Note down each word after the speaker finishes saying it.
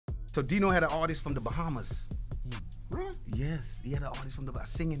So Dino had an artist from the Bahamas. Really? Yes, he had an artist from a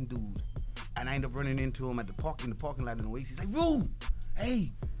singing dude. And I ended up running into him in the parking lot in the Oasis. He's like, Roo,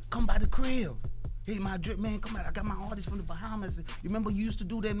 hey, come by the crib. Hey, my drip, man, come out. I got my artist from the Bahamas. You remember you used to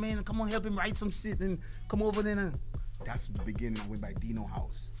do that, man? Come on, help him write some shit and come over there. That's the beginning. I went by Dino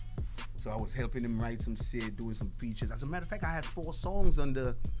House. So I was helping him write some shit, doing some features. As a matter of fact, I had 4 songs on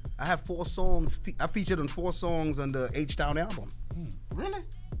the, I featured on 4 songs on the H-Town album. Really?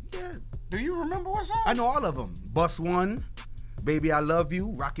 Yeah. Do you remember what song? I know all of them. Bus One, Baby I Love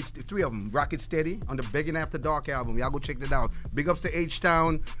You, 3 of them. Rocket Steady on the Begging After Dark album. Y'all go check that out. Big ups to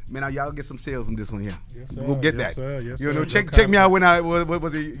H-Town. Man, y'all get some sales from this one here. Yes, sir. Go get yes, that. Sir. Yes, you sir. know, check me out when I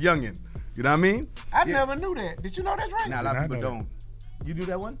was a youngin'. You know what I mean? I never knew that. Did you know that, Drake? Nah, a lot of people don't. You knew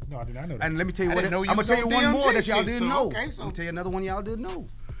that one? No, I did not know that. And let me tell you what. I'm gonna gonna tell you one more that y'all didn't know. Okay, I'm gonna tell you another one y'all didn't know.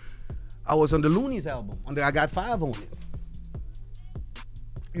 I was on the Loonies album. I Got 5 on it.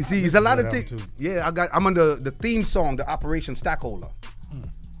 You see, it's a lot of things. Yeah, I'm on the theme song, the Operation Stackholder.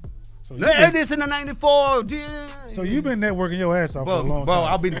 So this in the '94. Yeah. So you've been networking your ass off for a long time. Bro,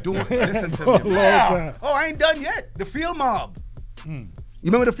 I've been doing. Listen to for me. a long time. Oh, I ain't done yet. The Field Mob. You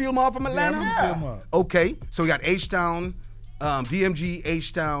remember the Field Mob from Atlanta? Yeah, I remember Field Mob. Okay, so we got H-Town, DMG,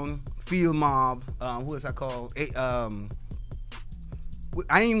 H-Town, Field Mob. Who is that called?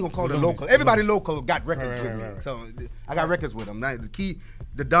 I ain't even gonna call it local. Everybody local got records with me. So I got records with them. The Key,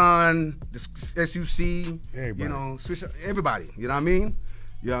 the Don, the SUC, everybody. you know, Swish, everybody. You know what I mean?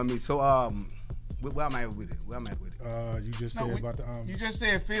 You know what I mean? So where am I with it? Where am I with it? You just said about the You just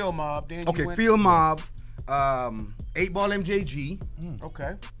said Field Mob, then okay, you went Field Mob, 8 Ball MJG.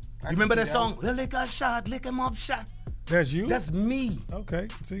 Okay. You remember that song? Well, they got shot, lick him up, shot. That's you? That's me. Okay.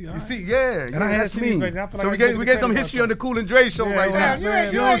 See, You see, yeah, and I had that's me. back. So we get some history on the Cool and Dre show right now. You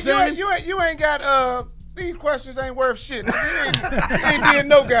know what I'm saying? You ain't got these questions ain't worth shit. You ain't did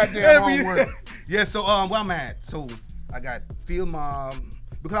no goddamn homework. Yeah, so where I'm at. So I got Field Mob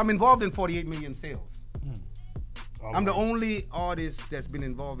because I'm involved in 48 million sales. I'm the only artist that's been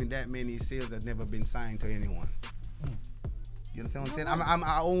involved in that many sales that's never been signed to anyone. You understand what I'm saying?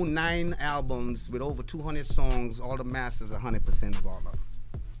 I own 9 albums with over 200 songs. All the masters, 100% of all of them.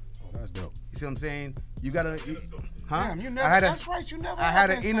 Oh, that's dope. You see what I'm saying? You gotta, huh? Damn, that's right. You never. I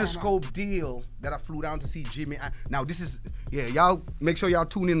had an Interscope deal that I flew down to see Jimmy. Now this is, y'all make sure y'all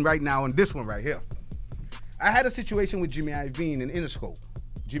tune in right now on this one right here. I had a situation with Jimmy Iovine in Interscope.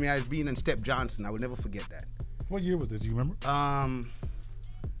 Jimmy Iovine and Step Johnson. I will never forget that. What year was this? Do you remember?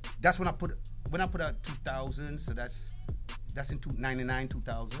 That's when I put out 2000. So that's in 99,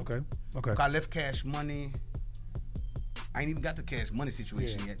 2000. Okay. I left Cash Money. I ain't even got the Cash Money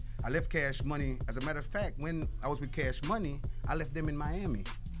situation yet. I left Cash Money. As a matter of fact, when I was with Cash Money, I left them in Miami.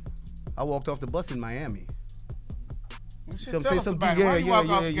 I walked off the bus in Miami. You should tell us about it. Why you walk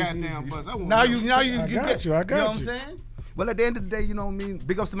off the goddamn bus? Now you I got you. You know what I'm saying? Well, at the end of the day, you know what I mean?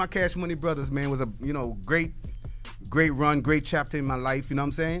 Big ups to my Cash Money brothers, man. It was a, great run, great chapter in my life, you know what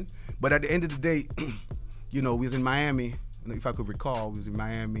I'm saying? But at the end of the day, we was in Miami. If I could recall, we was in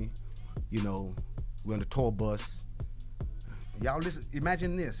Miami. We on the tour bus. Y'all listen,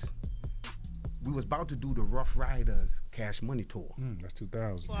 imagine this. We was about to do the Rough Riders Cash Money tour. That's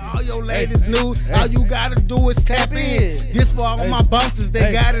 2000. For all your ladies new, all you gotta do is tap in. This for all my bouncers,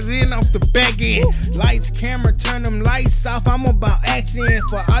 they got it in off the back end. Lights, camera, turn them lights off, I'm about action.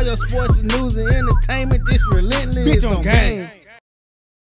 For all your sports and news and entertainment, this relentless. Bitch on game.